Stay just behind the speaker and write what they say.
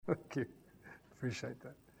Thank you. Appreciate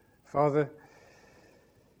that. Father,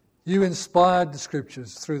 you inspired the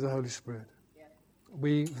Scriptures through the Holy Spirit. Yeah.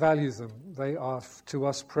 We value them. They are to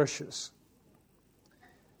us precious.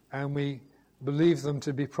 And we believe them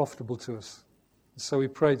to be profitable to us. So we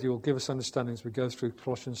pray that you will give us understanding as we go through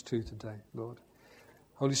Colossians 2 today, Lord.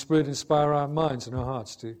 Holy Spirit, inspire our minds and our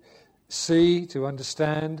hearts to see, to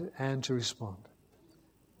understand, and to respond.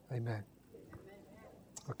 Amen.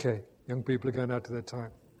 Okay, young people are going out to their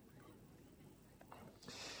time.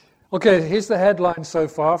 Okay, here's the headline so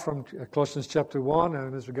far from Colossians chapter 1,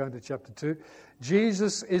 and as we go into chapter 2.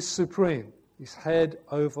 Jesus is supreme. He's head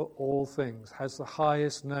over all things, has the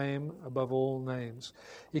highest name above all names.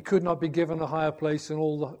 He could not be given a higher place in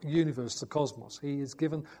all the universe, the cosmos. He is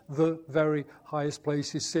given the very highest place.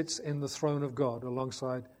 He sits in the throne of God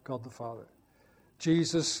alongside God the Father.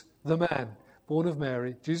 Jesus, the man, born of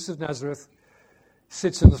Mary, Jesus of Nazareth,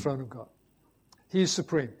 sits in the throne of God. He is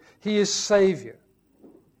supreme. He is Savior.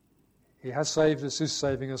 He has saved us, is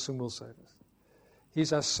saving us, and will save us.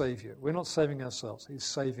 He's our Savior. We're not saving ourselves. He's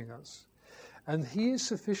saving us. And He is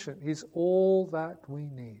sufficient. He's all that we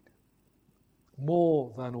need.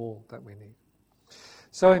 More than all that we need.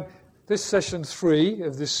 So in this session 3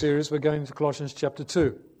 of this series, we're going to Colossians chapter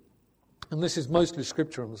 2. And this is mostly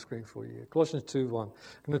scripture on the screen for you. Colossians 2:1.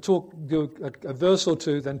 I'm going to do a verse or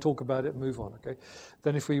two, then talk about it and move on. Okay.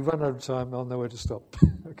 Then if we run out of time, I'll know where to stop.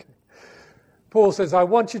 Okay. Paul says, I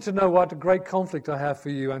want you to know what a great conflict I have for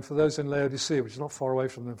you and for those in Laodicea, which is not far away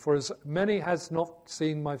from them. For as many has not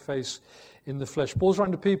seen my face in the flesh. Paul's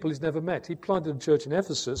writing to people he's never met. He planted a church in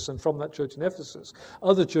Ephesus, and from that church in Ephesus,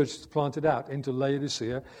 other churches planted out into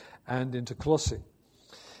Laodicea and into Colossae.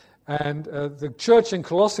 And the church in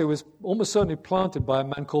Colossae was almost certainly planted by a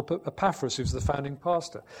man called Epaphras, who's the founding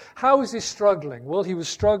pastor. How is he struggling? Well, he was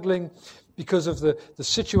struggling because of the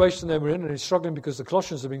situation they were in, and he's struggling because the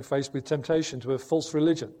Colossians are being faced with temptation to a false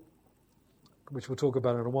religion, which we'll talk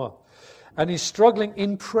about in a while. And he's struggling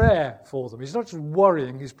in prayer for them. He's not just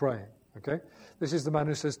worrying, he's praying. Okay? This is the man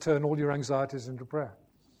who says, turn all your anxieties into prayer.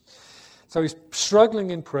 So he's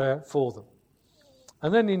struggling in prayer for them.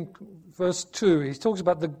 And then in verse 2, he talks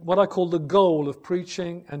about what I call the goal of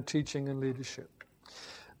preaching and teaching and leadership.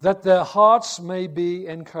 That their hearts may be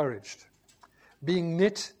encouraged, being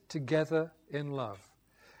knit together in love,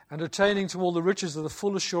 and attaining to all the riches of the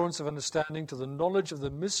full assurance of understanding, to the knowledge of the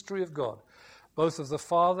mystery of God, both of the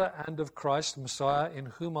Father and of Christ, Messiah, in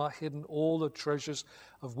whom are hidden all the treasures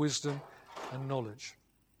of wisdom and knowledge.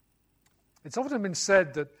 It's often been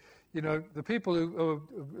said that, the people who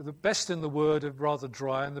are the best in the Word are rather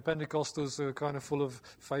dry, and the Pentecostals who are kind of full of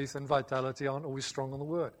faith and vitality aren't always strong on the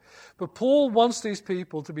Word. But Paul wants these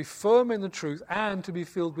people to be firm in the truth and to be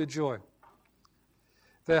filled with joy.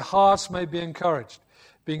 Their hearts may be encouraged,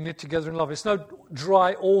 being knit together in love. It's no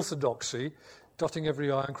dry orthodoxy, dotting every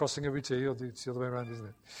I and crossing every T, or it's the other way around, isn't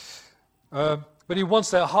it? But he wants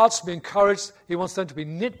their hearts to be encouraged. He wants them to be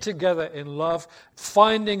knit together in love,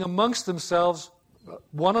 finding amongst themselves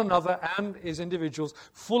one another and as individuals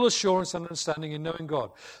full assurance and understanding in knowing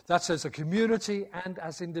God. That's as a community and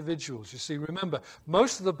as individuals. You see, remember,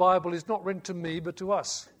 most of the Bible is not written to me, but to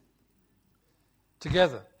us.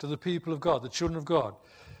 Together, to the people of God, the children of God.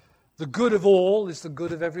 The good of all is the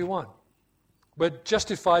good of everyone. We're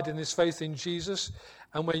justified in this faith in Jesus,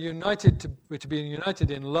 and we're to be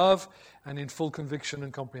united in love and in full conviction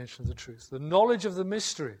and comprehension of the truth. The knowledge of the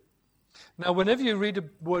mystery. Now, whenever you read the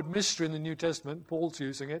word mystery in the New Testament, Paul's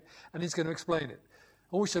using it, and he's going to explain it.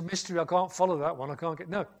 Oh, it's a mystery, I can't follow that one,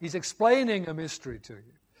 No, he's explaining a mystery to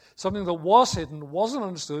you. Something that was hidden, wasn't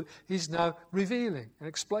understood, he's now revealing and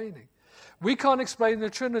explaining. We can't explain the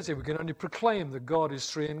Trinity. We can only proclaim that God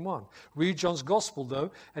is three in one. Read John's Gospel,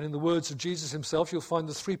 though, and in the words of Jesus himself, you'll find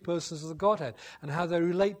the three persons of the Godhead and how they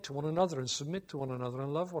relate to one another and submit to one another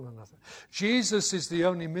and love one another. Jesus is the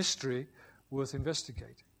only mystery worth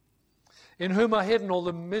investigating. In whom are hidden all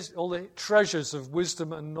the treasures of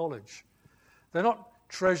wisdom and knowledge. They're not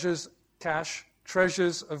treasures, cash,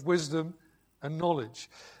 treasures of wisdom and knowledge.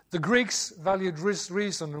 The Greeks valued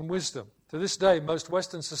reason and wisdom. To this day, most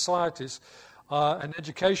Western societies and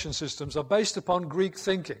education systems are based upon Greek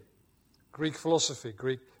thinking, Greek philosophy,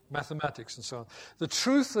 Greek mathematics, and so on. The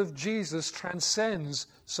truth of Jesus transcends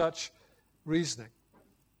such reasoning.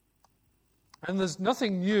 And there's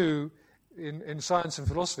nothing new in science and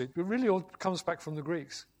philosophy. It really all comes back from the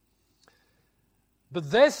Greeks. But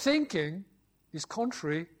their thinking is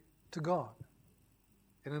contrary to God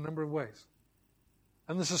in a number of ways.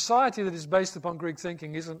 And the society that is based upon Greek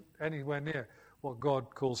thinking isn't anywhere near what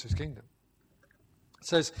God calls his kingdom. It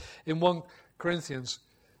says in 1 Corinthians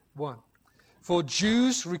 1, For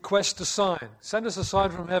Jews request a sign. Send us a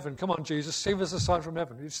sign from heaven. Come on, Jesus, give us a sign from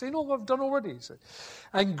heaven. You've seen all what I've done already, he said.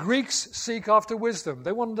 And Greeks seek after wisdom.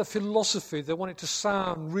 They wanted a philosophy. They want it to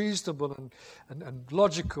sound reasonable and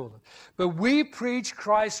logical. But we preach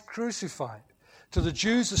Christ crucified. To the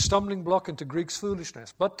Jews a stumbling block and to Greeks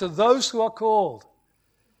foolishness. But to those who are called,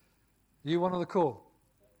 you one of the called?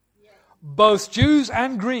 Yes. Both Jews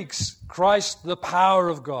and Greeks, Christ the power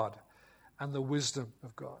of God and the wisdom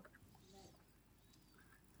of God.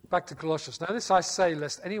 Back to Colossians. Now this I say,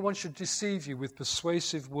 lest anyone should deceive you with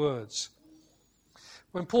persuasive words.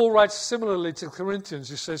 When Paul writes similarly to Corinthians,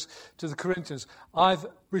 he says to the Corinthians, I've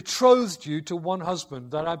betrothed you to one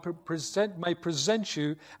husband, that I may present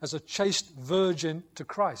you as a chaste virgin to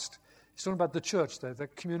Christ. He's talking about the church there, the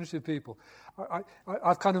community of people.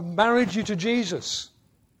 I've kind of married you to Jesus,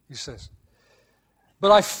 he says.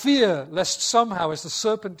 But I fear lest somehow, as the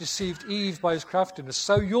serpent deceived Eve by his craftiness,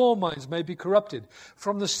 so your minds may be corrupted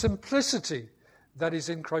from the simplicity that is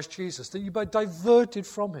in Christ Jesus, that you be diverted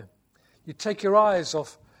from him. You take your eyes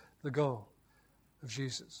off the goal of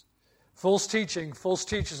Jesus. False teaching, false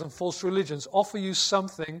teachers, and false religions offer you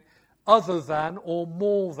something other than or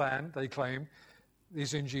more than, they claim,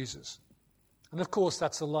 is in Jesus. And of course,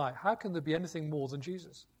 that's a lie. How can there be anything more than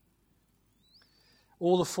Jesus?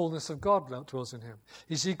 All the fullness of God dwells in him.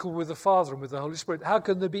 He's equal with the Father and with the Holy Spirit. How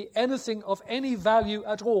can there be anything of any value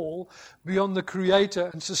at all beyond the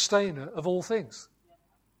Creator and Sustainer of all things?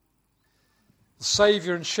 The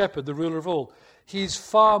Saviour and Shepherd, the ruler of all. He's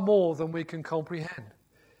far more than we can comprehend.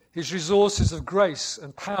 His resources of grace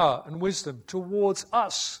and power and wisdom towards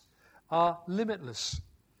us are limitless.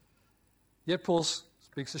 Yet Paul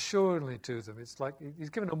speaks assuringly to them. It's like he's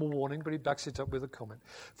given them a warning, but he backs it up with a comment.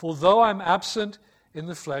 For though I'm absent in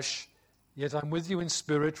the flesh, yet I'm with you in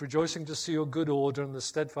spirit, rejoicing to see your good order and the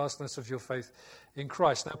steadfastness of your faith in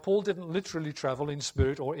Christ. Now, Paul didn't literally travel in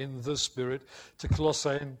spirit or in the spirit to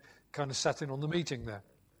Colossae and kind of sat in on the meeting there.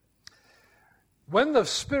 When the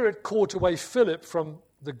Spirit caught away Philip from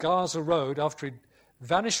the Gaza road after he'd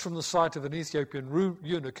vanished from the sight of an Ethiopian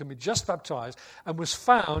eunuch and been just baptized and was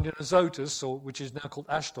found in Azotus, which is now called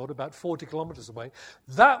Ashdod, about 40 kilometers away,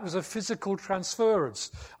 that was a physical transference.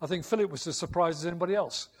 I think Philip was as surprised as anybody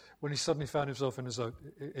else when he suddenly found himself in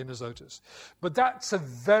Azotus. But that's a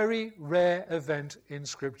very rare event in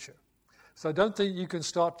Scripture. So I don't think you can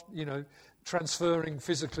start, transferring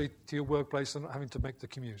physically to your workplace and not having to make the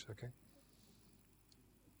commute, okay?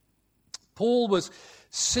 Paul was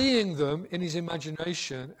seeing them in his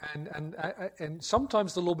imagination, and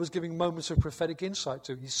sometimes the Lord was giving moments of prophetic insight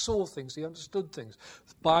to him. He saw things, he understood things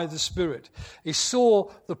by the Spirit. He saw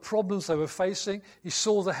the problems they were facing, he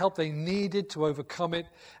saw the help they needed to overcome it,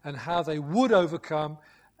 and how they would overcome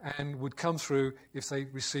and would come through if they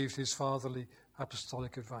received his fatherly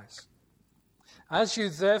apostolic advice. As you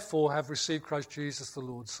therefore have received Christ Jesus the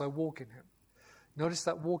Lord, so walk in him. Notice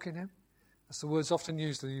that walk in him? That's the word's often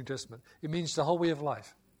used in the New Testament. It means the whole way of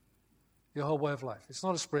life. Your whole way of life. It's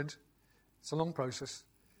not a sprint. It's a long process.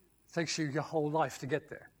 It takes you your whole life to get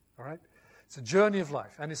there. All right? It's a journey of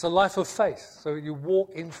life. And it's a life of faith. So you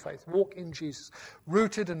walk in faith. Walk in Jesus.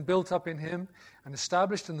 Rooted and built up in him and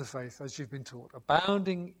established in the faith as you've been taught.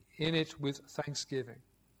 Abounding in it with thanksgiving.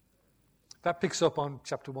 That picks up on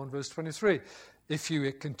chapter 1, verse 23. If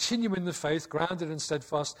you continue in the faith, grounded and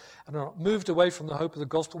steadfast, and are not moved away from the hope of the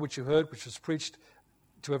gospel which you heard, which was preached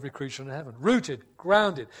to every creature in heaven. Rooted,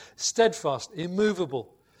 grounded, steadfast,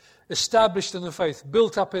 immovable, established in the faith,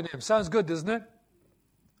 built up in him. Sounds good, doesn't it?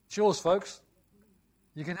 It's yours, folks.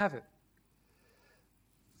 You can have it.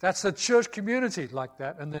 That's a church community like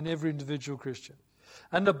that, and then every individual Christian.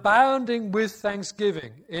 And abounding with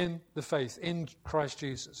thanksgiving in the faith, in Christ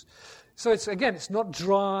Jesus. So it's not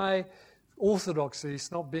dry orthodoxy.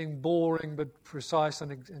 It's not being boring but precise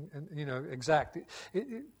and exact.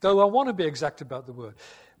 Though I want to be exact about the word.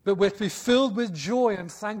 But we're to be filled with joy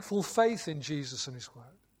and thankful faith in Jesus and his word.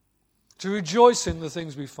 To rejoice in the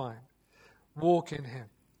things we find. Walk in him.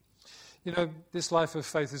 This life of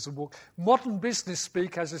faith is a walk. Modern business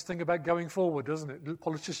speak has this thing about going forward, doesn't it?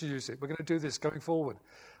 Politicians use it. We're going to do this going forward.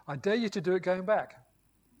 I dare you to do it going back.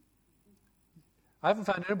 I haven't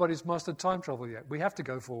found anybody who's mastered time travel yet. We have to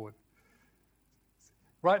go forward.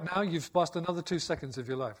 Right now, you've passed another 2 seconds of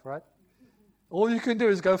your life, right? All you can do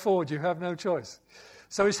is go forward. You have no choice.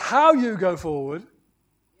 So it's how you go forward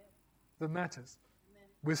that matters.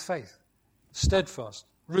 With faith. Steadfast,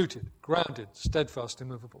 rooted, grounded, steadfast,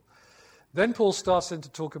 immovable. Then Paul starts in to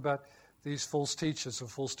talk about these false teachers or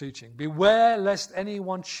false teaching. Beware lest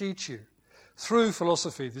anyone cheat you through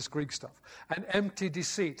philosophy, this Greek stuff, and empty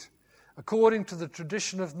deceit, according to the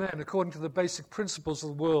tradition of men, according to the basic principles of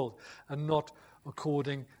the world, and not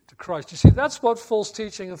according to Christ. You see, that's what false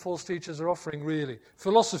teaching and false teachers are offering, really.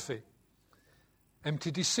 Philosophy,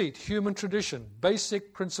 empty deceit, human tradition,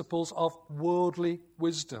 basic principles of worldly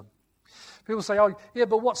wisdom. People say, oh, yeah,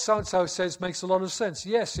 but what so-and-so says makes a lot of sense.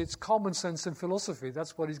 Yes, it's common sense in philosophy.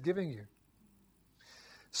 That's what he's giving you.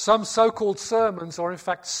 Some so-called sermons are, in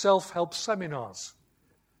fact, self-help seminars.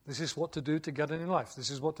 This is what to do to get in life. This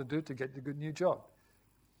is what to do to get a good new job.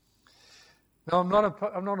 Now, I'm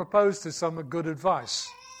not opposed to some good advice,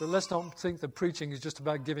 but let's not think that preaching is just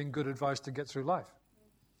about giving good advice to get through life.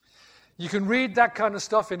 You can read that kind of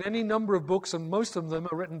stuff in any number of books, and most of them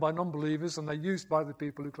are written by non-believers, and they're used by the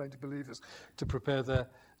people who claim to be believers to prepare their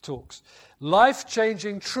talks.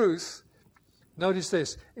 Life-changing truth, notice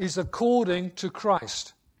this, is according to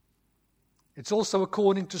Christ. It's also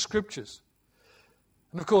according to Scriptures.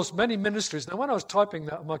 And of course, many ministries, now when I was typing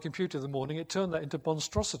that on my computer in the morning, it turned that into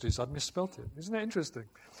monstrosities. I'd misspelt it. Isn't that interesting?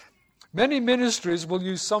 Many ministries will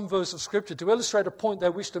use some verse of Scripture to illustrate a point they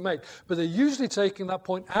wish to make, but they're usually taking that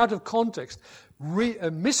point out of context,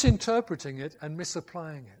 misinterpreting it and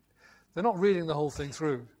misapplying it. They're not reading the whole thing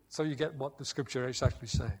through, so you get what the Scripture is actually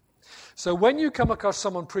saying. So when you come across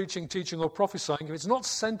someone preaching, teaching, or prophesying, if it's not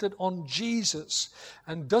centered on Jesus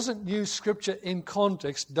and doesn't use Scripture in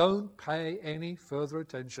context, don't pay any further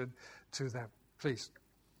attention to them, please.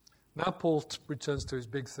 Now Paul returns to his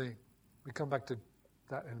big theme. We come back to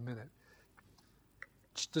that in a minute.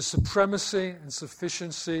 The supremacy and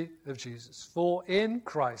sufficiency of Jesus. For in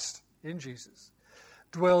Christ, in Jesus,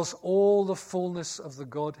 dwells all the fullness of the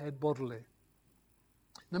Godhead bodily.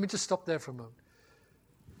 Let me just stop there for a moment.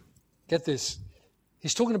 Get this.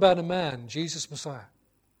 He's talking about a man, Jesus Messiah.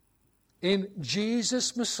 In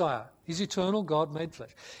Jesus Messiah, he's eternal God made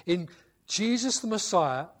flesh. In Jesus the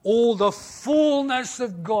Messiah, all the fullness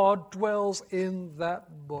of God dwells in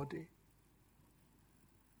that body.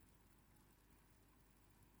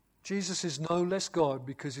 Jesus is no less God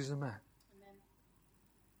because he's a man. Amen.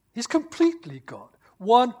 He's completely God.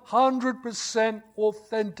 100%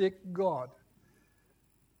 authentic God.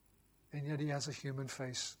 And yet he has a human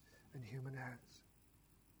face and human hands.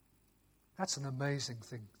 That's an amazing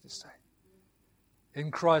thing to say.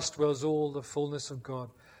 In Christ dwells all the fullness of God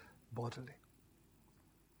bodily.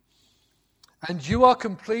 And you are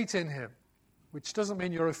complete in him, which doesn't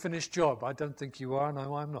mean you're a finished job. I don't think you are.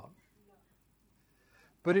 No, I'm not.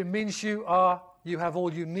 But it means you have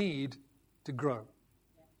all you need to grow.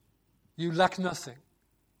 You lack nothing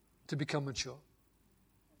to become mature.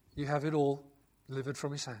 You have it all delivered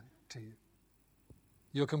from his hand to you.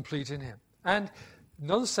 You're complete in him. And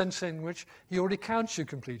another sense in which he already counts you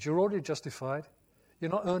complete. You're already justified.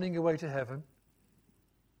 You're not earning your way to heaven.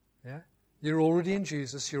 Yeah? You're already in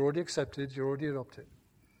Jesus. You're already accepted. You're already adopted.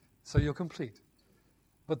 So you're complete.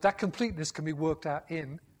 But that completeness can be worked out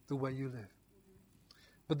in the way you live.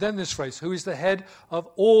 But then this phrase, who is the head of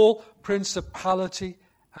all principality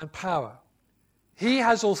and power. He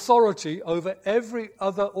has authority over every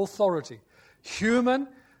other authority. Human,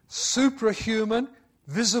 suprahuman,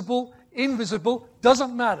 visible, invisible,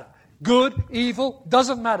 doesn't matter. Good, evil,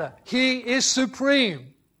 doesn't matter. He is supreme.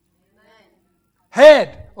 Amen.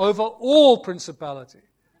 Head over all principality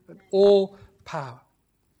and all power.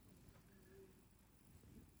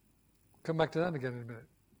 Come back to that again in a minute.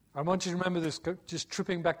 I want you to remember this, just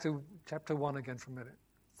tripping back to chapter 1 again for a minute.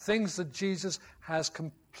 Things that Jesus has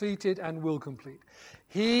completed and will complete.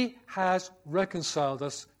 He has reconciled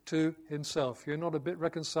us to himself. You're not a bit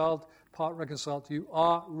reconciled, part reconciled. You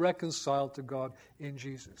are reconciled to God in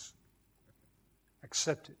Jesus.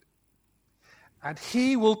 Accepted. And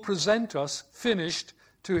he will present us finished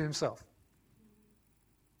to himself.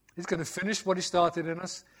 He's going to finish what he started in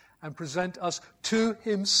us and present us to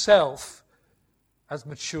himself as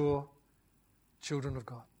mature children of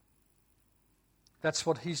God. That's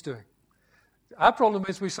what he's doing. Our problem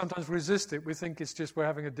is we sometimes resist it. We think it's just we're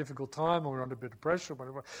having a difficult time or we're under a bit of pressure or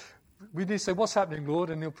whatever. We need to say, what's happening, Lord?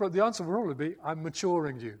 And the answer will probably be, I'm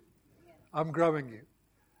maturing you. I'm growing you.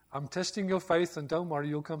 I'm testing your faith, and don't worry,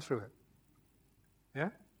 you'll come through it. Yeah?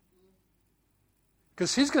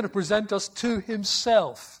 Because he's going to present us to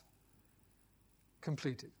himself.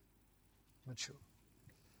 Completed. Mature.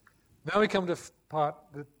 Now we come to the part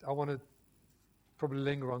that I want to probably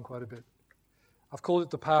linger on quite a bit. I've called it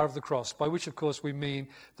the power of the cross, by which, of course, we mean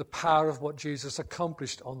the power of what Jesus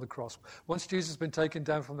accomplished on the cross. Once Jesus has been taken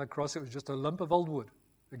down from that cross, it was just a lump of old wood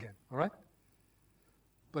again, all right?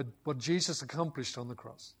 But what Jesus accomplished on the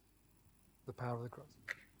cross, the power of the cross.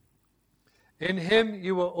 In him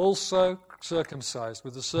you were also circumcised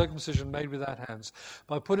with the circumcision made without hands,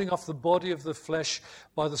 by putting off the body of the flesh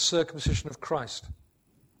by the circumcision of Christ,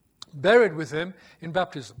 buried with him in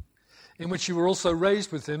baptism, in which you were also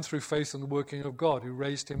raised with him through faith in the working of God, who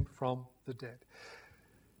raised him from the dead.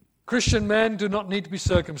 Christian men do not need to be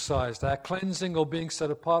circumcised. Our cleansing or being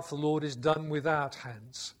set apart for the Lord is done without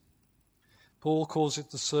hands. Paul calls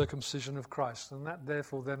it the circumcision of Christ, and that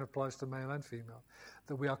therefore then applies to male and female,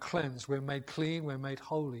 that we are cleansed, we're made clean, we're made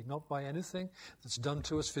holy, not by anything that's done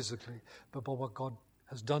to us physically, but by what God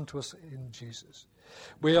has done to us in Jesus.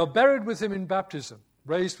 We are buried with him in baptism,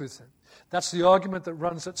 raised with him. That's the argument that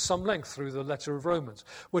runs at some length through the letter of Romans.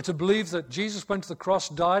 We're to believe that Jesus went to the cross,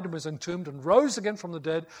 died and was entombed and rose again from the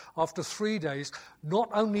dead after 3 days, not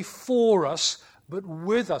only for us, but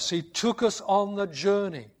with us. He took us on the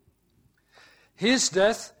journey. His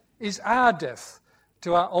death is our death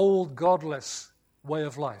to our old godless way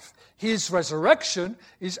of life. His resurrection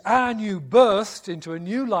is our new birth into a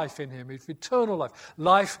new life in him, eternal life.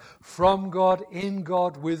 Life from God, in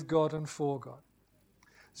God, with God, and for God.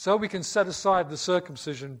 So we can set aside the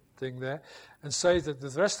circumcision thing there and say that the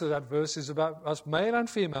rest of that verse is about us, male and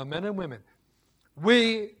female, men and women.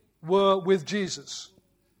 We were with Jesus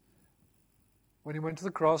when he went to the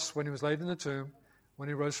cross, when he was laid in the tomb, when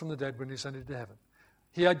he rose from the dead, when he ascended to heaven.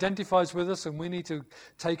 He identifies with us, and we need to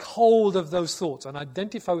take hold of those thoughts and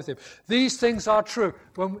identify with him. These things are true.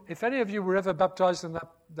 If any of you were ever baptized in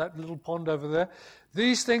that little pond over there,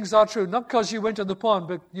 these things are true. Not because you went in the pond,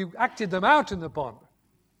 but you acted them out in the pond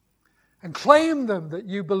and claimed them, that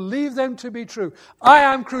you believe them to be true. I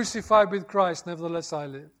am crucified with Christ, nevertheless I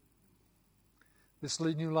live. This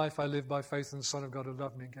new life I live by faith in the Son of God who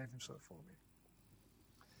loved me and gave himself for me.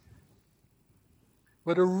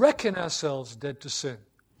 We're to reckon ourselves dead to sin,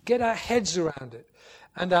 get our heads around it,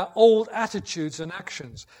 and our old attitudes and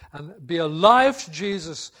actions, and be alive to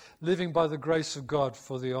Jesus, living by the grace of God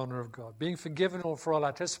for the honor of God. Being forgiven for all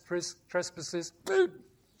our trespasses. I'll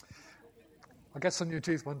get some new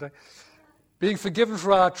teeth one day. Being forgiven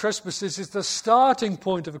for our trespasses is the starting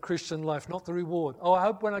point of a Christian life, not the reward. Oh, I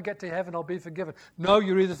hope when I get to heaven I'll be forgiven. No,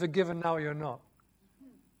 you're either forgiven now or you're not.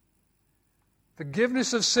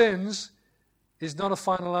 Forgiveness of sins is not a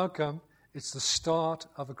final outcome. It's the start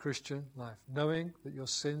of a Christian life, knowing that your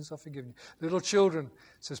sins are forgiven. Little children,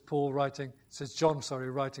 says John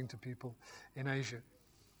writing to people in Asia.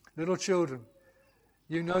 Little children,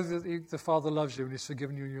 you know that the Father loves you and he's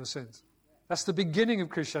forgiven you your sins. That's the beginning of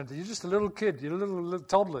Christianity. You're just a little kid, you're a little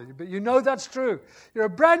toddler, but you know that's true. You're a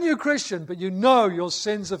brand new Christian, but you know your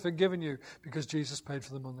sins are forgiven you because Jesus paid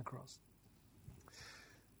for them on the cross.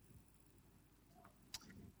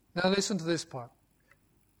 Now listen to this part.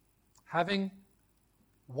 Having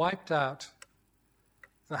wiped out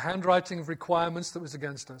the handwriting of requirements that was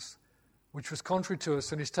against us, which was contrary to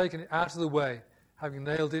us, and he's taken it out of the way, having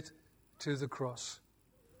nailed it to the cross.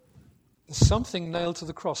 There's something nailed to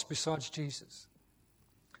the cross besides Jesus.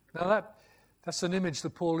 Now that's an image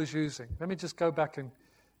that Paul is using. Let me just go back and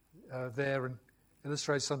there and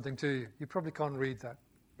illustrate something to you. You probably can't read that.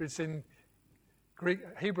 It's in Greek,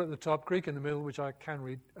 Hebrew at the top, Greek in the middle, which I can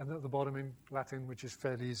read, and at the bottom in Latin, which is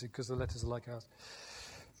fairly easy because the letters are like ours.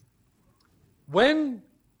 When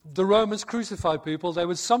the Romans crucified people, they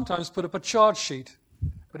would sometimes put up a charge sheet,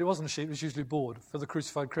 but it wasn't a sheet, it was usually board for the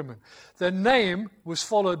crucified criminal. Their name was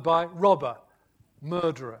followed by robber,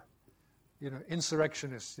 murderer,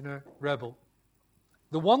 insurrectionist, rebel.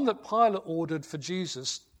 The one that Pilate ordered for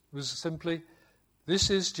Jesus was simply,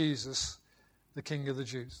 "This is Jesus, the King of the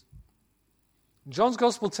Jews." John's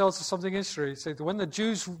Gospel tells us something interesting. He said that when the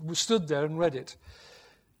Jews stood there and read it,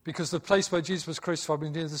 because the place where Jesus was crucified was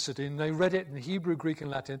near the city, and they read it in Hebrew, Greek, and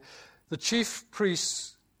Latin, the chief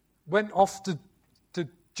priests went off to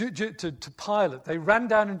Pilate. They ran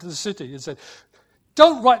down into the city and said,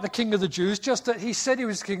 "Don't write the King of the Jews, just that he said he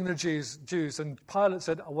was King of the Jews." And Pilate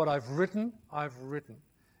said, "What I've written, I've written."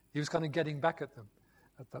 He was kind of getting back at them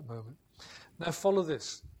at that moment. Now follow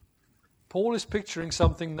this. Paul is picturing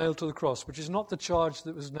something nailed to the cross, which is not the charge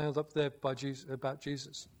that was nailed up there by Jesus, about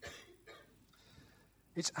Jesus.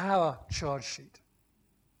 It's our charge sheet.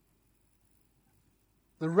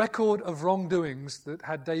 The record of wrongdoings that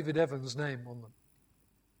had David Evans' name on them.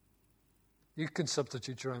 You can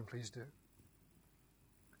substitute your own, please do.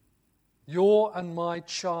 Your and my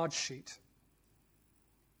charge sheet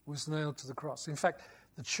was nailed to the cross. In fact,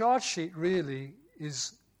 the charge sheet really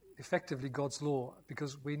is effectively God's law,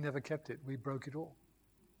 because we never kept it. We broke it all.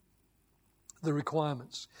 The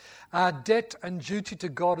requirements. Our debt and duty to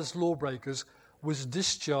God as lawbreakers was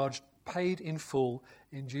discharged, paid in full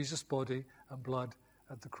in Jesus' body and blood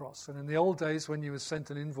at the cross. And in the old days, when you were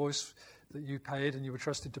sent an invoice that you paid and you were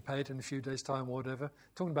trusted to pay it in a few days' time or whatever,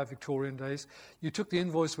 talking about Victorian days, you took the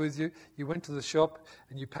invoice with you, you went to the shop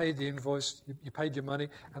and you paid the invoice, you paid your money,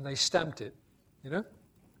 and they stamped it. You know?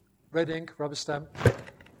 Red ink, rubber stamp,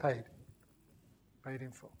 paid. Paid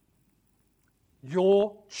in full.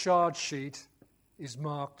 Your charge sheet is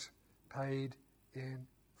marked paid in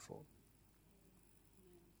full.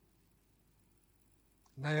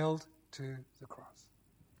 Nailed to the cross.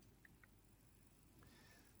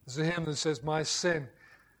 There's a hymn that says, my sin,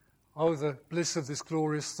 oh, the bliss of this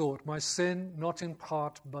glorious thought, my sin, not in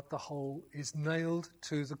part but the whole, is nailed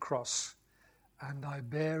to the cross, and I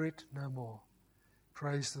bear it no more.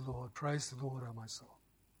 Praise the Lord, O my soul.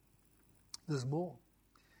 There's more.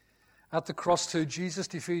 At the cross too, Jesus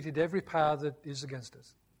defeated every power that is against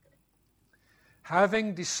us.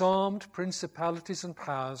 Having disarmed principalities and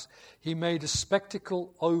powers, he made a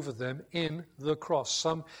spectacle over them in the cross.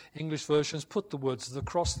 Some English versions put the words the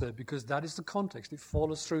cross there because that is the context. It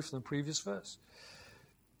follows through from the previous verse.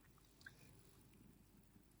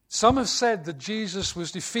 Some have said that Jesus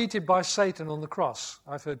was defeated by Satan on the cross.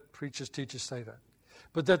 I've heard preachers, teachers say that.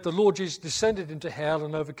 But that the Lord Jesus descended into hell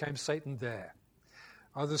and overcame Satan there.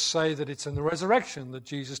 Others say that it's in the resurrection that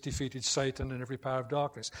Jesus defeated Satan and every power of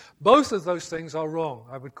darkness. Both of those things are wrong.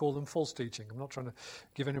 I would call them false teaching. I'm not trying to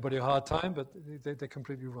give anybody a hard time, but they're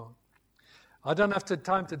completely wrong. I don't have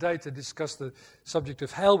time today to discuss the subject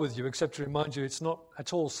of hell with you, except to remind you it's not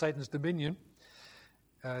at all Satan's dominion.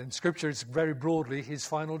 In Scripture, it's very broadly his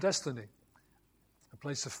final destiny, a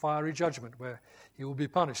place of fiery judgment where he will be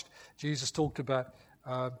punished. Jesus talked about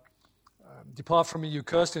depart from me, you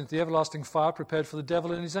cursed, into the everlasting fire prepared for the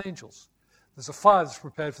devil and his angels. There's a fire that's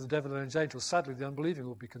prepared for the devil and his angels. Sadly, the unbelieving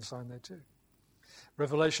will be consigned there too.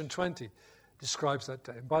 Revelation 20 describes that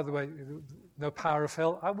day. And by the way, no power of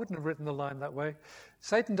hell. I wouldn't have written the line that way.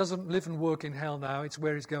 Satan doesn't live and work in hell now. It's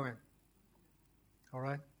where he's going. All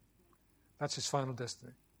right? That's his final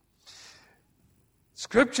destiny.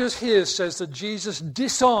 Scriptures here says that Jesus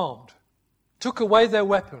disarmed, took away their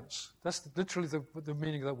weapons. That's literally the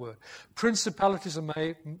meaning of that word. Principalities and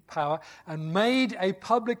power, and made a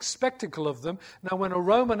public spectacle of them. Now, when a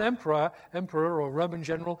Roman emperor or Roman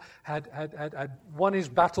general had won his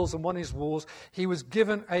battles and won his wars, he was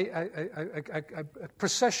given a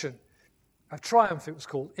procession, a triumph it was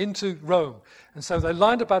called, into Rome. And so they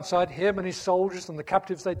lined up outside, him and his soldiers and the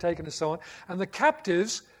captives they'd taken and so on. And the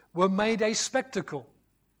captives were made a spectacle.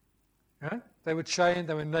 Yeah? They were chained,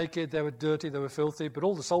 they were naked, they were dirty, they were filthy, but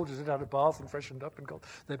all the soldiers had had a bath and freshened up and got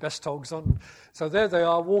their best togs on. So there they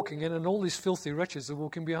are walking in, and all these filthy wretches are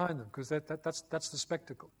walking behind them, because that's the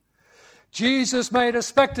spectacle. Jesus made a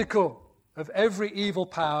spectacle of every evil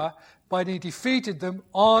power, but he defeated them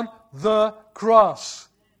on the cross.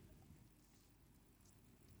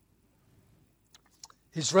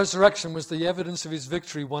 His resurrection was the evidence of his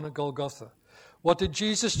victory won at Golgotha. What did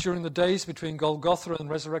Jesus during the days between Golgotha and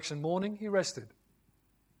resurrection morning? He rested.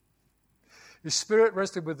 His spirit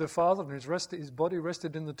rested with the Father, and his body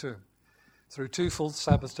rested in the tomb through 2 full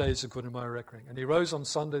Sabbath days, according to my reckoning. And he rose on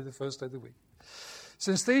Sunday, the first day of the week.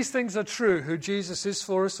 Since these things are true, who Jesus is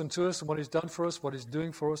for us and to us, and what he's done for us, what he's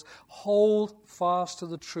doing for us, hold fast to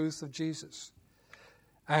the truth of Jesus.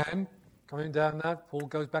 And, coming down now, Paul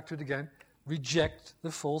goes back to it again, reject the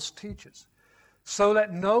false teachers. So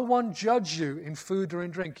let no one judge you in food or in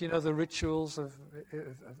drink. You know, the rituals of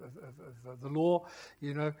the law,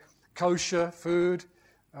 you know, kosher food.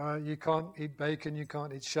 You can't eat bacon, you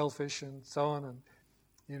can't eat shellfish and so on. And,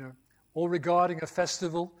 you know, or regarding a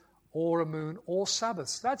festival or a moon or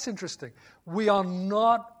Sabbaths. That's interesting. We are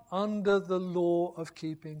not under the law of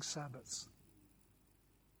keeping Sabbaths.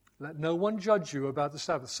 Let no one judge you about the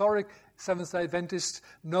Sabbath. Sorry, Seventh-day Adventists,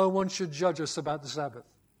 no one should judge us about the Sabbath,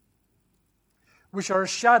 which are a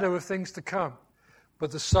shadow of things to come,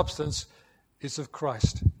 but the substance is of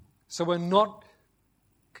Christ. So we're not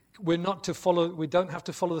to follow, we don't have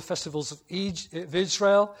to follow the festivals of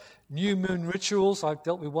Israel, new moon rituals. I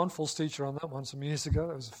dealt with one false teacher on that one some years ago.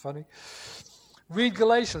 That was funny. Read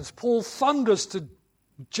Galatians. Paul thunders to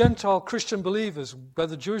Gentile Christian believers,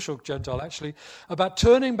 whether Jewish or Gentile actually, about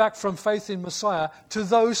turning back from faith in Messiah to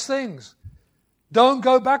those things. Don't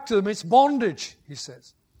go back to them. It's bondage, he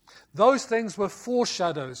says. Those things were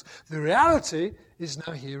foreshadows. The reality is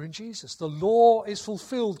now here in Jesus. The law is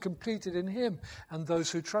fulfilled, completed in him and those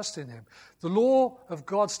who trust in him. The law of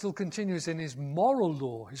God still continues in his moral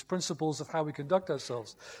law, his principles of how we conduct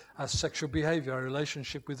ourselves, our sexual behavior, our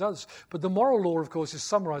relationship with others. But the moral law, of course, is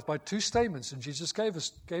summarized by 2 statements, and Jesus gave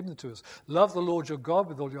them to us. Love the Lord your God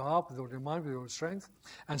with all your heart, with all your mind, with all your strength.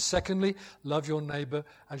 And secondly, love your neighbor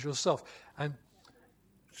as yourself. And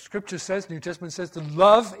Scripture says, New Testament says, the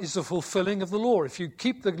love is the fulfilling of the law. If you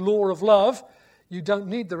keep the law of love, you don't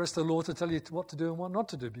need the rest of the law to tell you what to do and what not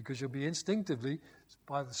to do, because you'll be instinctively,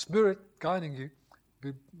 by the Spirit guiding you,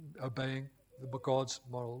 be obeying God's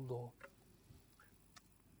moral law.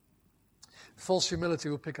 False humility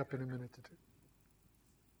we'll pick up in a minute or two.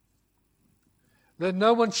 Let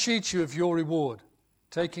no one cheat you of your reward,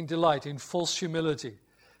 taking delight in false humility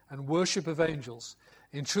and worship of angels,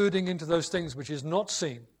 intruding into those things which is not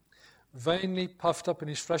seen, vainly puffed up in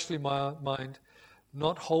his fleshly mind,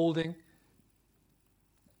 not holding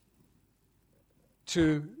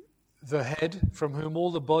to the head, from whom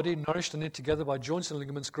all the body, nourished and knit together by joints and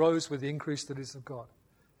ligaments, grows with the increase that is of God.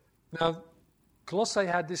 Now, Colossae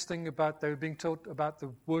had this thing about, they were being taught about the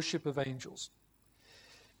worship of angels.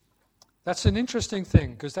 That's an interesting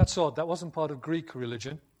thing, because that's odd. That wasn't part of Greek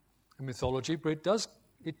religion and mythology, but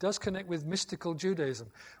it does connect with mystical Judaism.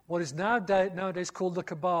 What is nowadays called the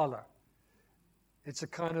Kabbalah. It's a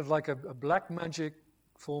kind of like a black magic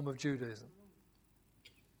form of Judaism.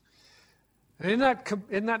 And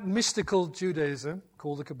in that mystical Judaism,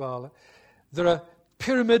 called the Kabbalah, there are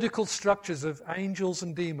pyramidical structures of angels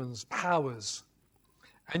and demons, powers.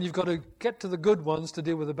 And you've got to get to the good ones to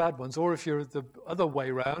deal with the bad ones. Or if you're the other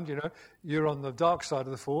way around, you're on the dark side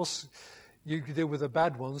of the force, you deal with the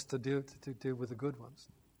bad ones to deal with the good ones.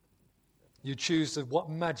 You choose what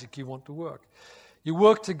magic you want to work. You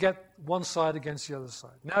work to get one side against the other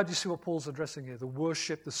side. Now do you see what Paul's addressing here? The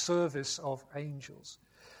worship, the service of angels.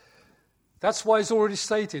 That's why it's already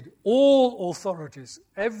stated, all authorities,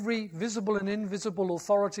 every visible and invisible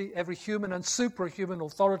authority, every human and superhuman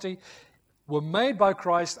authority were made by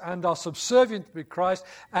Christ and are subservient to Christ.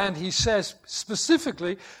 And he says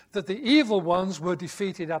specifically that the evil ones were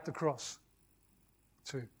defeated at the cross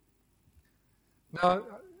too. Now,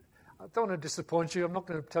 I don't want to disappoint you. I'm not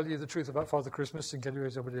going to tell you the truth about Father Christmas and get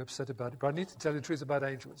everybody upset about it, but I need to tell you the truth about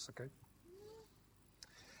angels, okay?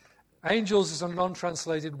 Angels is a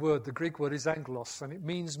non-translated word. The Greek word is angelos, and it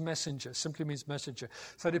means messenger, simply means messenger.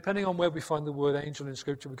 So depending on where we find the word angel in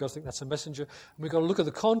Scripture, we've got to think that's a messenger. And we've got to look at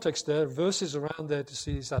the context there, verses around there to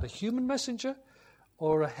see, is that a human messenger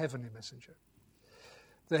or a heavenly messenger?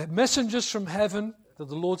 The messengers from heaven that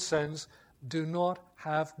the Lord sends do not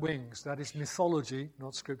have wings. That is mythology,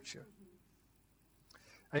 not Scripture.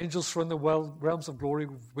 Angels from the realms of glory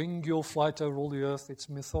wing your flight over all the earth. It's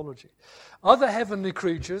mythology. Other heavenly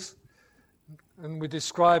creatures, and we're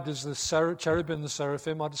described as the cherubim and the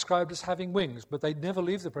seraphim, are described as having wings, but they never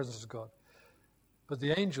leave the presence of God. But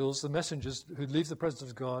the angels, the messengers who leave the presence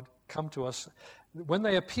of God, come to us. When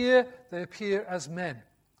they appear as men.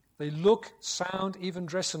 They look, sound, even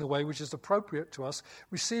dress in a way which is appropriate to us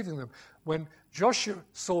receiving them. When Joshua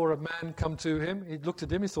saw a man come to him, he looked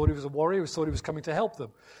at him, he thought he was a warrior, he thought he was coming to help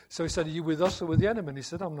them. So he said, "Are you with us or with the enemy?" And he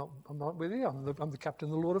said, I'm not with you, I'm the captain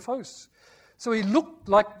of the Lord of hosts. So he looked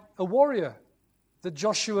like a warrior that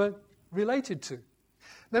Joshua related to.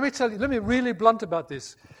 Let me be really blunt about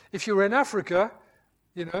this. If you were in Africa,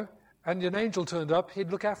 and an angel turned up,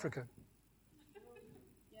 he'd look African.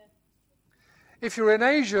 If you're in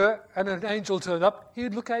Asia and an angel turned up,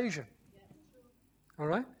 he'd look Asian. All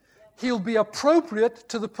right? He'll be appropriate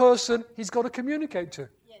to the person he's got to communicate to.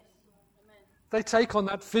 They take on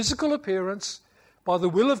that physical appearance by the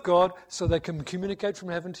will of God so they can communicate from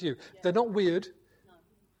heaven to you. They're not weird.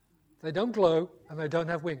 They don't glow, and they don't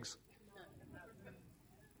have wings.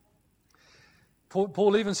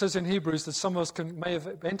 Paul even says in Hebrews that some of us may have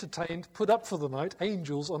entertained, put up for the night,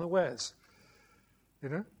 angels unawares.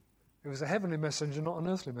 It was a heavenly messenger, not an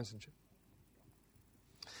earthly messenger.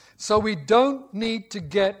 So we don't need to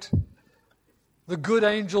get the good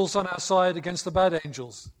angels on our side against the bad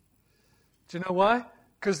angels. Do you know why?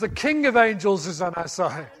 Because the King of angels is on our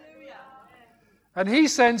side. And he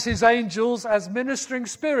sends his angels as ministering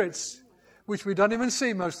spirits, which we don't even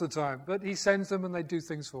see most of the time. But he sends them and they do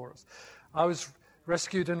things for us. I was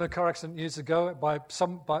rescued in a car accident years ago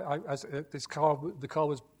the car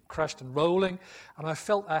was crashed and rolling, and I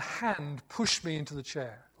felt a hand push me into the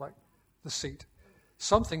chair, like the seat.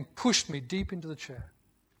 Something pushed me deep into the chair.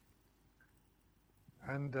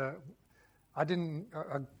 And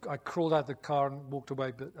I crawled out of the car and walked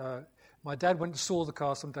away, but my dad went and saw the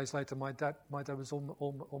car some days later. My dad was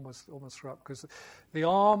almost threw up because the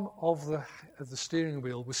arm of the steering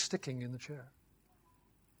wheel was sticking in the chair.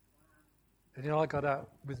 And I got out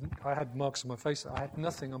I had marks on my face. I had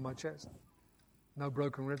nothing on my chest. No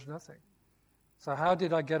broken ribs, nothing. So how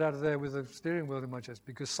did I get out of there with a steering wheel in my chest?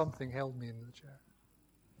 Because something held me in the chair.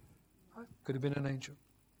 Could have been an angel.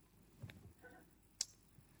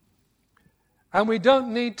 And we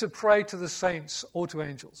don't need to pray to the saints or to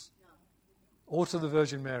angels. or to the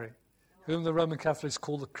Virgin Mary, whom the Roman Catholics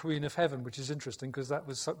call the Queen of Heaven, which is interesting because that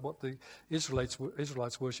was what the Israelites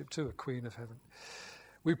worshipped too, a Queen of Heaven.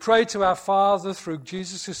 We pray to our Father through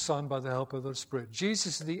Jesus, his Son, by the help of the Spirit.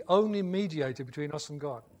 Jesus is the only mediator between us and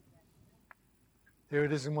God. Here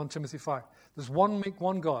it is in 1 Timothy 5. There's one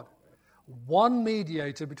God, one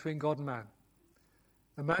mediator between God and man.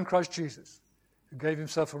 The man Christ Jesus, who gave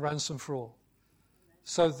himself a ransom for all.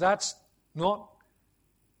 So that's not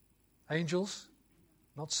angels,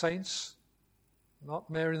 not saints, not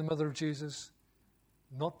Mary, the mother of Jesus,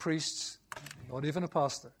 not priests, not even a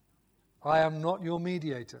pastor. I am not your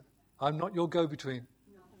mediator. I'm not your go-between.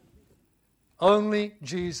 Only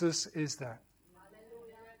Jesus is that.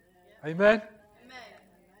 Amen?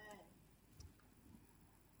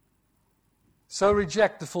 So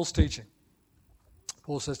reject the false teaching.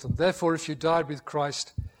 Paul says to them, therefore, if you died with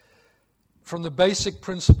Christ from the basic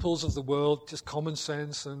principles of the world, just common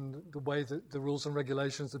sense and the way that the rules and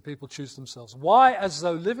regulations that people choose themselves, why, as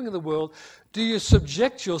though living in the world, do you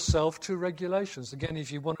subject yourself to regulations? Again,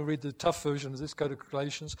 if you want to read the tough version of this, go to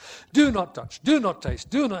Galatians. Do not touch, do not taste,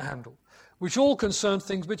 do not handle, which all concern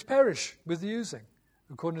things which perish with the using,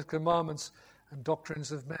 according to the commandments and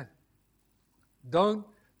doctrines of men. Don't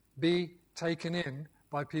be taken in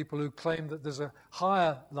by people who claim that there's a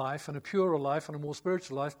higher life and a purer life and a more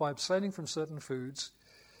spiritual life by abstaining from certain foods,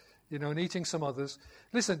 and eating some others.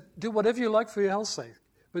 Listen, do whatever you like for your health's sake,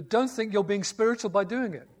 but don't think you're being spiritual by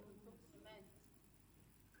doing it.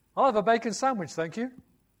 I'll have a bacon sandwich, thank you.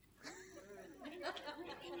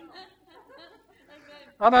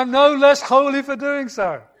 And I'm no less holy for doing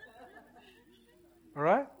so. All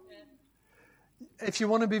right? If you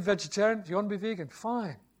want to be vegetarian, if you want to be vegan,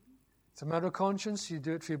 fine. It's a matter of conscience. You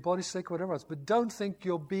do it for your body's sake, whatever else. But don't think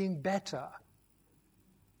you're being better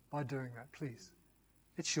by doing that, please.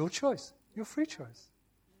 It's your choice, your free choice.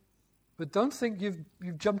 But don't think you've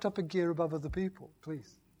jumped up a gear above other people,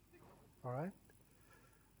 please. All right?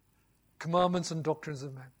 Commandments and doctrines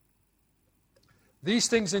of men. These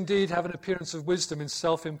things indeed have an appearance of wisdom in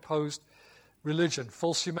self-imposed religion,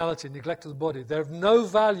 false humility, neglect of the body. They're of no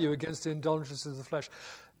value against the indulgences of the flesh.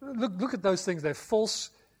 Look at those things. They're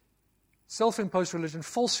false self-imposed religion,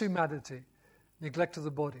 false humanity, neglect of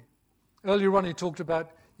the body. Earlier on he talked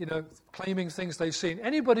about, claiming things they've seen.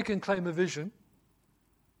 Anybody can claim a vision.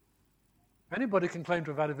 Anybody can claim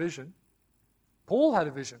to have had a vision. Paul had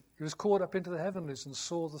a vision. He was caught up into the heavenlies and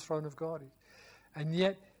saw the throne of God. And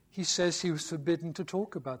yet he says he was forbidden to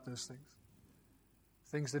talk about those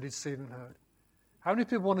things that he'd seen and heard. How many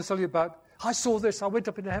people want to tell you about, I saw this, I went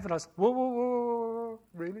up into heaven, I said, whoa, whoa, whoa,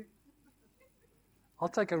 really? I'll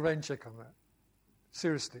take a rain check on that.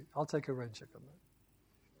 Seriously, I'll take a rain check on that.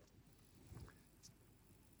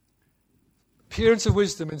 Appearance of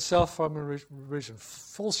wisdom in self-admiration,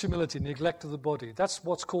 false humility, neglect of the body. That's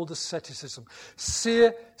what's called asceticism.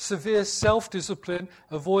 Severe self-discipline,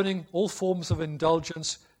 avoiding all forms of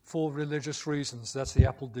indulgence for religious reasons. That's the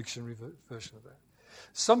Apple Dictionary version of that.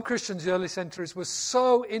 Some Christians in the early centuries were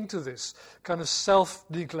so into this kind of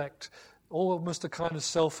self-neglect, almost a kind of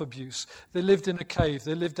self-abuse. They lived in a cave.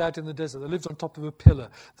 They lived out in the desert. They lived on top of a pillar.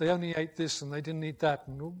 They only ate this and they didn't eat that.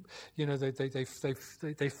 And,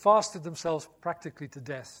 they fasted themselves practically to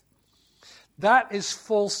death. That is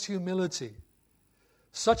false humility.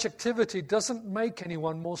 Such activity doesn't make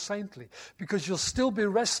anyone more saintly, because you'll still be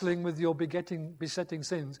wrestling with your besetting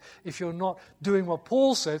sins if you're not doing what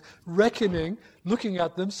Paul says, reckoning, looking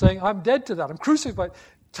at them, saying, I'm dead to that. I'm crucified.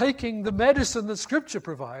 Taking the medicine that Scripture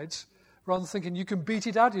provides, rather than thinking you can beat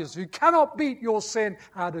it out of yourself. You cannot beat your sin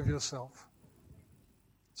out of yourself.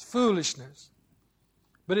 It's foolishness.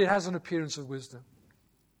 But it has an appearance of wisdom.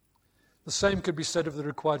 The same could be said of the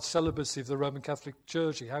required celibacy of the Roman Catholic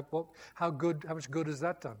clergy. How much good has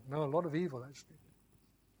that done? No, a lot of evil, actually.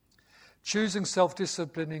 Choosing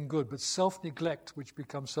self-discipline in good, but self-neglect, which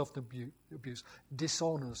becomes self-abuse,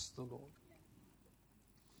 dishonors the Lord.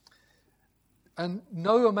 And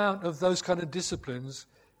no amount of those kind of disciplines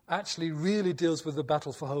actually really deals with the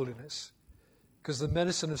battle for holiness, because the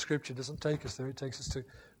medicine of Scripture doesn't take us there. It takes us to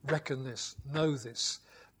reckon this, know this,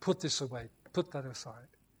 put this away, put that aside,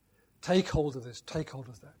 take hold of this, take hold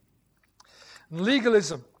of that. And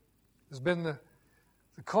legalism has been the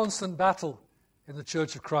constant battle in the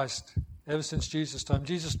Church of Christ ever since Jesus' time.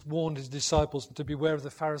 Jesus warned his disciples to beware of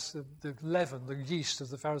the leaven, the yeast of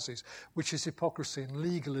the Pharisees, which is hypocrisy and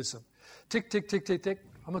legalism. Tick, tick, tick, tick, tick.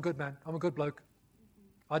 I'm a good man. I'm a good bloke.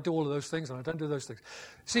 I do all of those things and I don't do those things.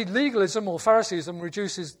 See, legalism or Phariseeism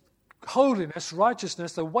reduces holiness,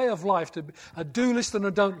 righteousness, the way of life to a do list and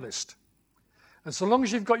a don't list. And so long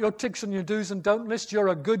as you've got your ticks and your do's and don't list, you're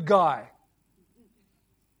a good guy.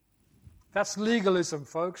 That's legalism,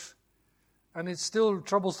 folks. And it still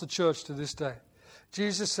troubles the church to this day.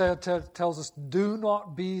 Jesus tells us, do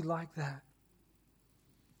not be like that.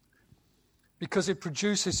 Because it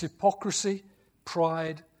produces hypocrisy,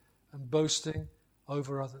 pride, and boasting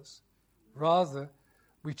over others. Rather,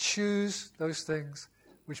 we choose those things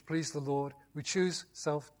which please the Lord. We choose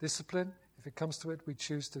self-discipline. If it comes to it, we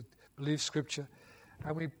choose to believe Scripture.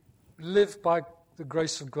 And we live by the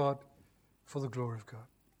grace of God for the glory of God.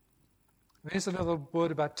 And here's another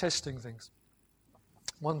word about testing things.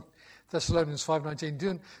 1 Thessalonians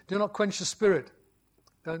 5:19, do not quench the spirit.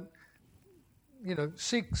 Don't,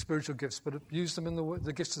 seek spiritual gifts, but use them in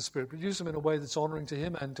the gifts of the Spirit, but use them in a way that's honoring to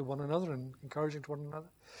Him and to one another and encouraging to one another.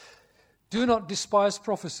 Do not despise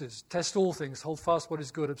prophecies. Test all things. Hold fast what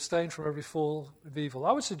is good. Abstain from every form of evil.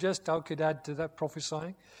 I would suggest I could add to that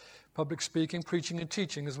prophesying, public speaking, preaching and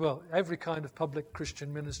teaching as well. Every kind of public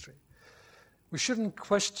Christian ministry. We shouldn't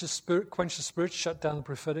quench the spirit, shut down the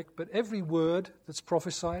prophetic, but every word that's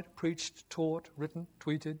prophesied, preached, taught, written,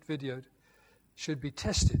 tweeted, videoed should be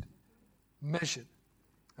tested, measured,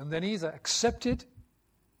 and then either accepted,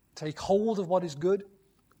 take hold of what is good,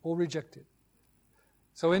 or rejected.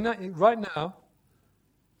 So right now,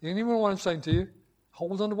 you know what I'm saying to you?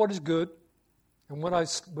 Hold on to what is good, and when I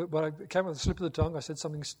came with a slip of the tongue, I said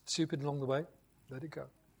something stupid along the way, let it go.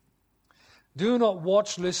 Do not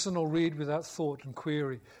watch, listen, or read without thought and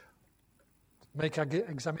query. Make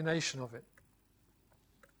examination of it.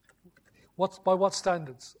 By what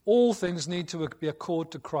standards? All things need to be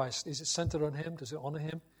accord to Christ. Is it centered on Him? Does it honor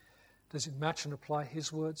Him? Does it match and apply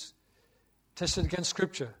His words? Test it against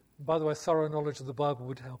Scripture. And by the way, thorough knowledge of the Bible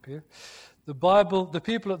would help you. The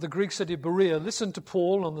people at the Greek city of Berea listened to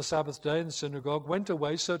Paul on the Sabbath day in the synagogue, went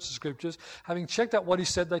away, searched the Scriptures. Having checked out what he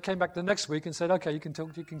said, they came back the next week and said, okay, you can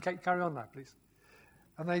carry on now, please.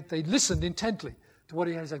 And they listened intently to what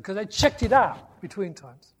he had said, because they checked it out between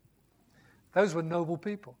times. Those were noble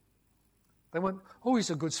people. They went, oh, he's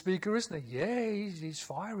a good speaker, isn't he? Yeah, he's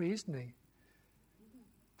fiery, isn't he?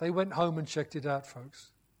 They went home and checked it out, folks,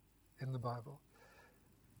 in the Bible.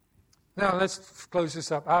 Now, let's close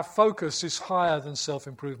this up. Our focus is higher than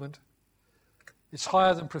self-improvement. It's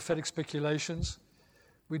higher than prophetic speculations.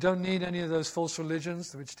 We don't need any of those false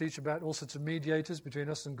religions which teach about all sorts of mediators between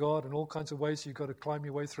us and God and all kinds of ways you've got to climb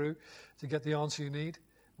your way through to get the answer you need.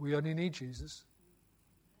 We only need Jesus.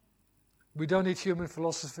 We don't need human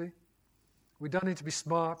philosophy. We don't need to be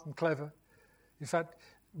smart and clever. In fact,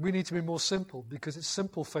 we need to be more simple, because it's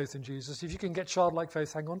simple faith in Jesus. If you can get childlike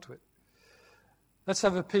faith, hang on to it. Let's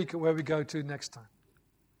have a peek at where we go to next time.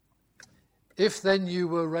 If then you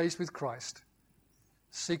were raised with Christ,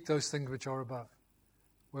 seek those things which are above,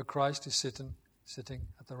 where Christ is sitting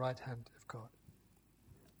at the right hand of God.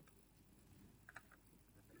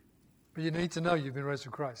 But you need to know you've been raised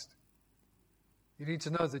with Christ. You need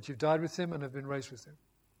to know that you've died with Him and have been raised with Him.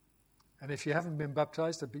 And if you haven't been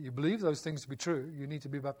baptized, but you believe those things to be true, you need to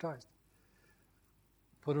be baptized.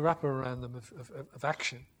 Put a wrapper around them of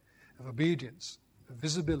action, of obedience, of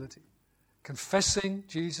visibility, confessing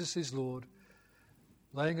Jesus is Lord,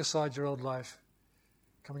 laying aside your old life,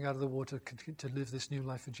 coming out of the water to live this new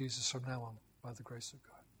life for Jesus from now on by the grace of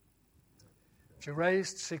God. If you're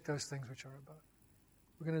raised, seek those things which are above.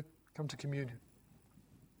 We're going to come to communion.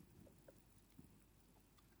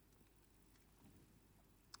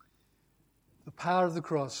 The power of the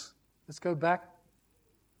cross. Let's go back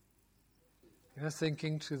in our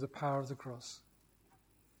thinking to the power of the cross.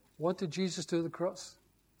 What did Jesus do at the cross?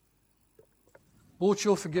 Bought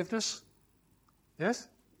your forgiveness? Yes?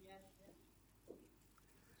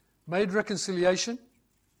 Made reconciliation,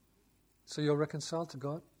 so you're reconciled to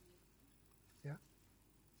God. Yeah.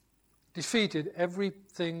 Defeated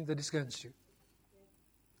everything that is against you.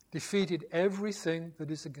 Defeated everything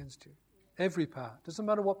that is against you. Every power. Doesn't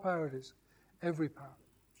matter what power it is. Every power.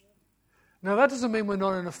 Now that doesn't mean we're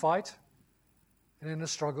not in a fight and in a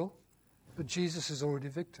struggle, but Jesus is already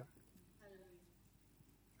victor.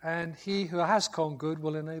 And He who has conquered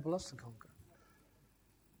will enable us to conquer.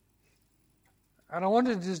 And I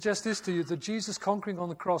wanted to suggest this to you, that Jesus conquering on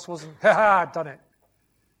the cross wasn't, done it.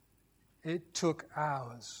 It took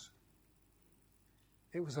hours.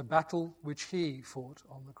 It was a battle which He fought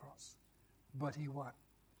on the cross. But He won.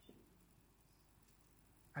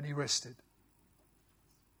 And He rested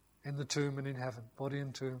in the tomb and in heaven, body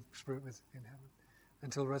and tomb, spirit in heaven,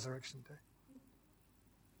 until resurrection day.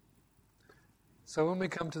 So when we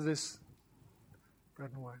come to this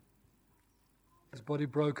bread and wine, His body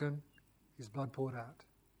broken, His blood poured out,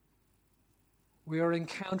 we are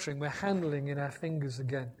encountering, we're handling in our fingers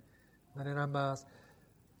again, and in our mouth,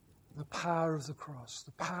 the power of the cross,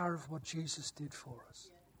 the power of what Jesus did for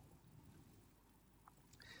us.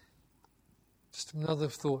 Just another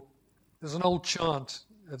thought. There's an old chant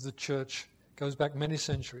of the church, goes back many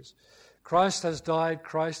centuries. Christ has died,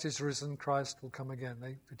 Christ is risen, Christ will come again.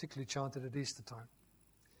 They particularly chanted at Easter time.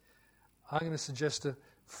 I'm going to suggest a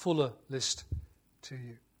fuller list to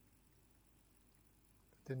you.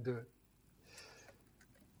 Didn't do it.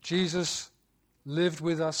 Jesus lived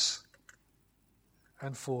with us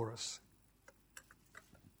and for us.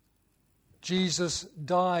 Jesus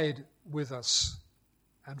died with us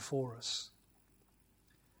and for us.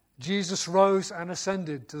 Jesus rose and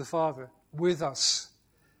ascended to the Father with us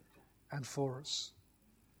and for us.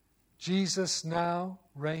 Jesus now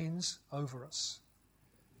reigns over us,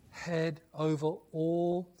 head over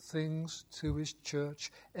all things to his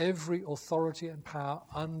church, every authority and power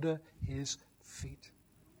under his feet.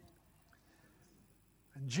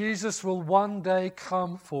 And Jesus will one day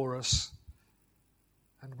come for us,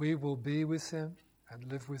 and we will be with him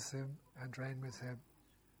and live with him and reign with him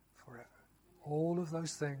forever. All of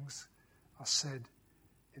those things are said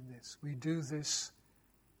in this. We do this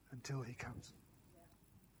until he comes.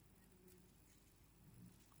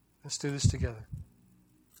 Let's do this together.